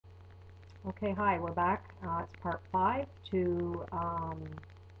Okay, hi, we're back. It's part 5 to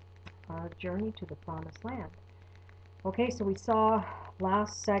our journey to the Promised Land. Okay, so we saw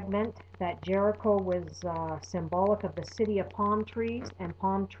last segment that Jericho was symbolic of the city of palm trees, and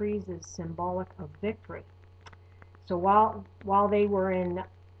palm trees is symbolic of victory. So while they were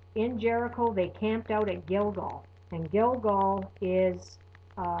in Jericho, they camped out at Gilgal, and Gilgal is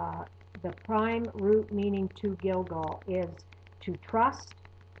the prime root meaning to Gilgal is to trust,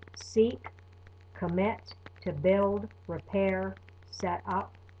 seek, commit, to build, repair, set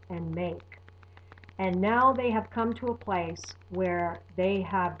up, and make. And now they have come to a place where they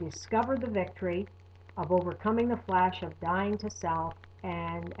have discovered the victory of overcoming the flesh, of dying to self.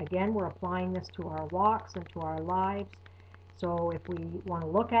 And again, we're applying this to our walks and to our lives. So if we want to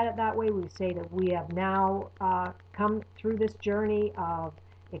look at it that way, we say that we have now come through this journey of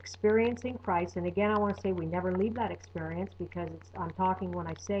experiencing Christ. And again, I want to say we never leave that experience, because I'm talking when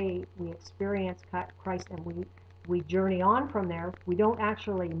I say we experience Christ and we journey on from there. We don't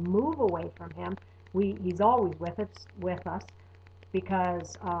actually move away from him. He's always with us,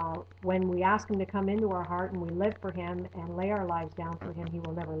 because when we ask him to come into our heart and we live for him and lay our lives down for him, he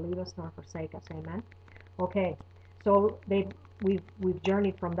will never leave us nor forsake us. Amen. Okay, so we've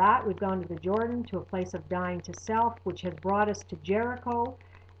journeyed from that. We've gone to the Jordan, to a place of dying to self, which has brought us to Jericho,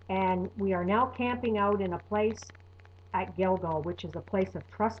 and we are now camping out in a place at Gilgal, which is a place of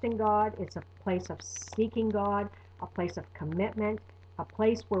trusting God. It's a place of seeking God, a place of commitment, a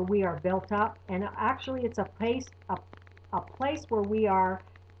place where we are built up, and actually it's a place where we are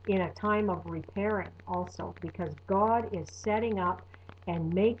in a time of repairing also, because God is setting up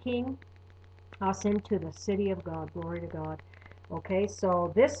and making us into the city of God. Glory to God. Okay,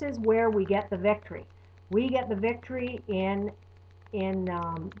 so this is where we get the victory. We get the victory in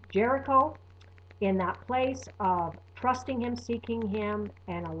Jericho, in that place of trusting him, seeking him,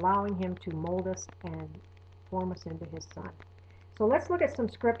 and allowing him to mold us and form us into his son. So let's look at some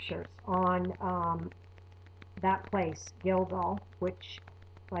scriptures on that place, Gilgal, which,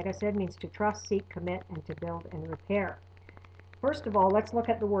 like I said, means to trust, seek, commit, and to build and repair. First of all, let's look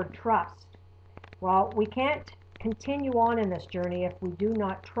at the word trust. Well, we can't continue on in this journey if we do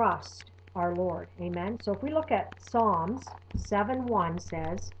not trust our Lord. Amen. So if we look at Psalms 7:1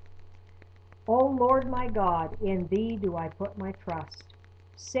 says, O Lord my God, in thee do I put my trust.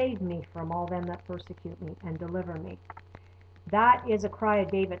 Save me from all them that persecute me, and deliver me. That is a cry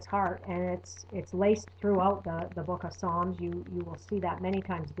of David's heart, and it's laced throughout the book of Psalms. You will see that many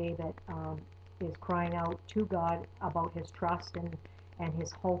times David is crying out to God about his trust and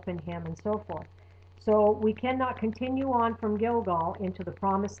his hope in him and so forth. So we cannot continue on from Gilgal into the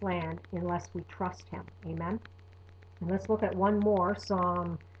promised land unless we trust him. Amen. And let's look at one more.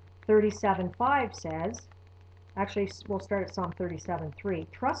 Psalm 37:5 says, actually we'll start at Psalm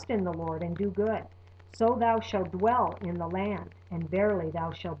 37:3. Trust in the Lord and do good, so thou shalt dwell in the land, and verily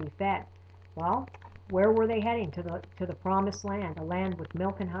thou shalt be fed. Well, where were they heading? To the promised land, a land with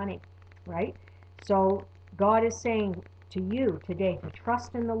milk and honey, right? So God is saying to you today to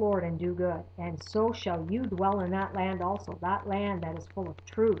trust in the Lord and do good, and so shall you dwell in that land also, that land that is full of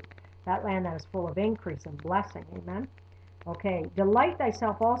truth, that land that is full of increase and blessing. Amen. Okay, delight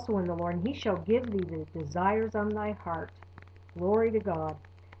thyself also in the Lord, and he shall give thee the desires of thy heart. Glory to God.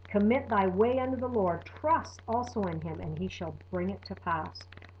 Commit thy way unto the Lord. Trust also in him, and he shall bring it to pass.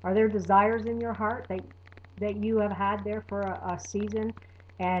 Are there desires in your heart that you have had there for a season,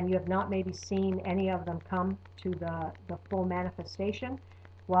 and you have not maybe seen any of them come to the full manifestation?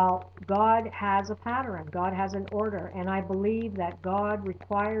 Well, God has a pattern. God has an order, and I believe that God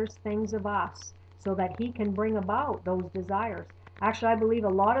requires things of us so that he can bring about those desires. Actually, I believe a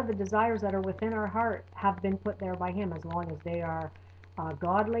lot of the desires that are within our heart have been put there by him, as long as they are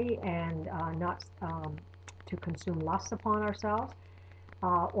godly and not to consume lusts upon ourselves,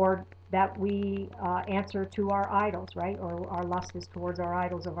 or that we answer to our idols, right? Or our lust is towards our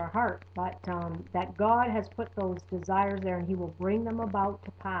idols of our heart. But that God has put those desires there, and he will bring them about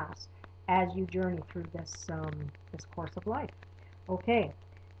to pass as you journey through this course of life. Okay,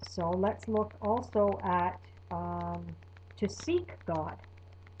 so let's look also at to seek God.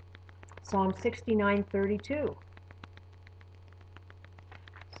 Psalm 69:32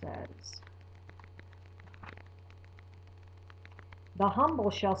 says, the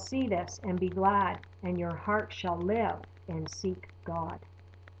humble shall see this and be glad, and your heart shall live and seek God.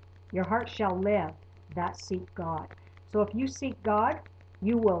 Your heart shall live that seek God. So if you seek God,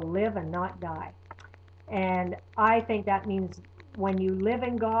 you will live and not die. And I think that means when you live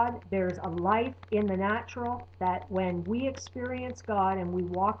in God, there's a life in the natural that when we experience God and we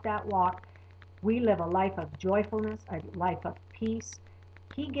walk that walk, we live a life of joyfulness, a life of peace,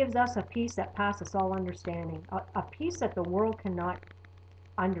 He gives us a peace that passes all understanding, a peace that the world cannot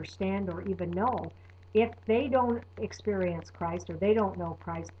understand or even know. If they don't experience Christ or they don't know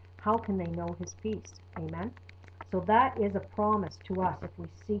Christ, how can they know his peace? Amen? So that is a promise to us if we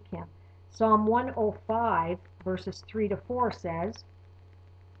seek him. Psalm 105, verses 3 to 4 says,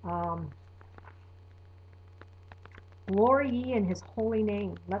 Glory ye in his holy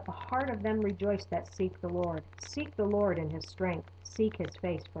name. Let the heart of them rejoice that seek the Lord. Seek the Lord in his strength. Seek his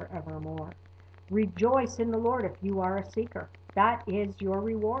face forevermore. Rejoice in the Lord if you are a seeker. That is your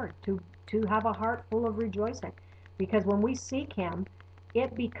reward, to have a heart full of rejoicing. Because when we seek him,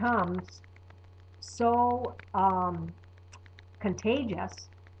 it becomes so contagious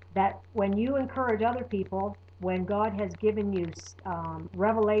that when you encourage other people, when God has given you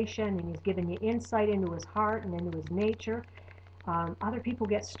revelation and he's given you insight into his heart and into his nature, other people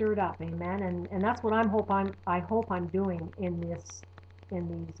get stirred up. Amen. And that's what I hope I'm doing in these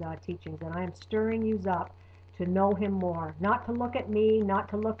teachings, and I am stirring you up to know him more, not to look at me, not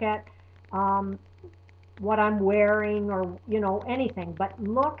to look at what I'm wearing or anything, but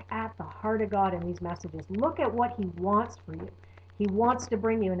look at the heart of God in these messages. Look at what he wants for you. He wants to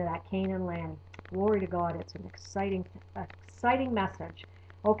bring you into that Canaan land. Glory to God. It's an exciting message.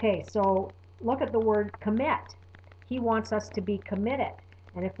 Okay, so look at the word commit. He wants us to be committed.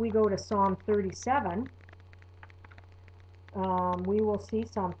 And if we go to Psalm 37, we will see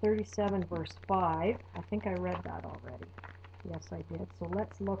Psalm 37, verse 5. I think I read that already. Yes, I did. So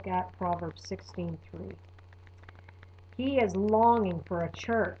let's look at Proverbs 16:3. He is longing for a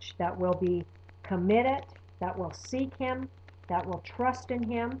church that will be committed, that will seek him, that will trust in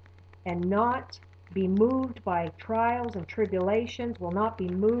him, and not be moved by trials and tribulations, will not be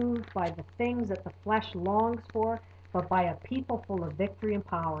moved by the things that the flesh longs for, but by a people full of victory and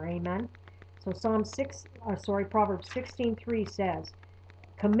power. Amen. So Proverbs 16:3 says,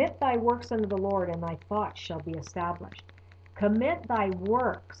 Commit thy works unto the Lord, and thy thoughts shall be established. Commit thy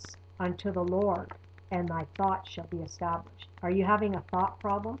works unto the Lord, and thy thoughts shall be established. Are you having a thought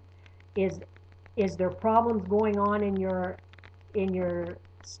problem? Is there problems going on in your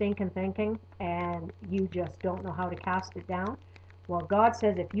stinking thinking, and you just don't know how to cast it down? Well, God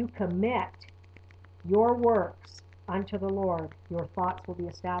says if you commit your works unto the Lord, your thoughts will be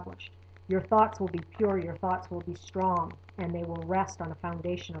established. Your thoughts will be pure, your thoughts will be strong, and they will rest on a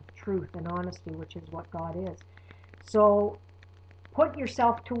foundation of truth and honesty, which is what God is. So put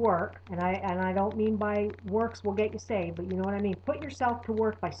yourself to work, and I don't mean by works will get you saved, but you know what I mean. Put yourself to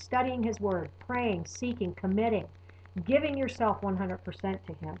work by studying his word, praying, seeking, committing, giving yourself 100%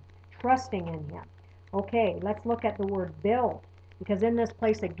 to him, trusting in him. Okay, let's look at the word build, because in this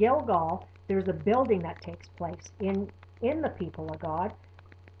place at Gilgal, there's a building that takes place in the people of God,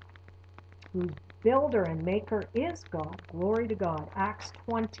 whose builder and maker is God. Glory to God. Acts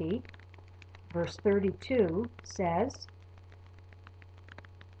 20, verse 32 says,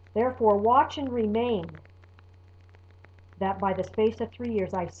 Therefore watch and remain, that by the space of 3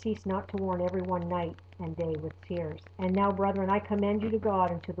 years I cease not to warn every one night and day with tears. And now, brethren, I commend you to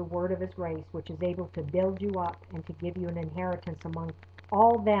God and to the word of his grace, which is able to build you up and to give you an inheritance among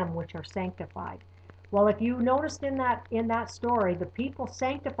all them which are sanctified. Well, if you noticed in that story, the people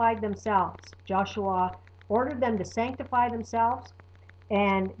sanctified themselves. Joshua ordered them to sanctify themselves,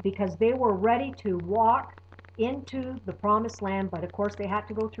 and because they were ready to walk into the promised land, but of course they had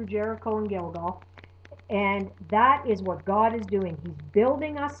to go through Jericho and Gilgal. And that is what God is doing. He's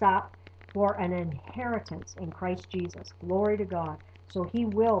building us up for an inheritance in Christ Jesus. Glory to God. So he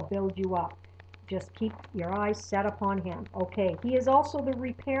will build you up. Just keep your eyes set upon him. Okay, he is also the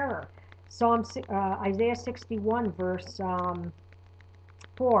repairer. Isaiah 61, verse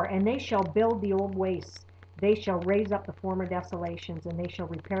 4, And they shall build the old wastes. They shall raise up the former desolations, and they shall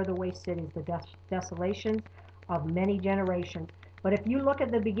repair the waste cities, the desolations of many generations. But if you look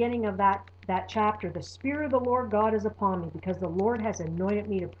at the beginning of that chapter, the Spirit of the Lord God is upon me, because the Lord has anointed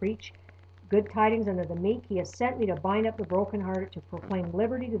me to preach good tidings unto the meek. He has sent me to bind up the brokenhearted, to proclaim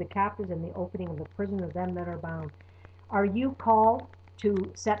liberty to the captives, and the opening of the prison of them that are bound. Are you called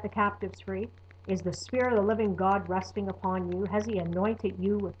to set the captives free? Is the Spirit of the living God resting upon you? Has he anointed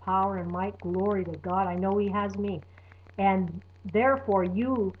you with power and might? Glory to God. I know he has me. And therefore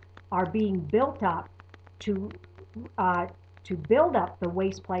you are being built up to build up the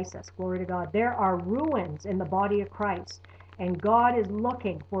waste places. Glory to God. There are ruins in the body of Christ, and God is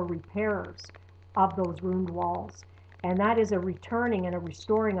looking for repairers of those ruined walls. And that is a returning and a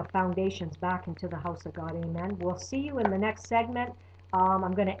restoring of foundations back into the house of God. Amen. We'll see you in the next segment.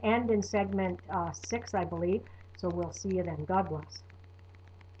 I'm going to end in segment 6, I believe. So we'll see you then. God bless.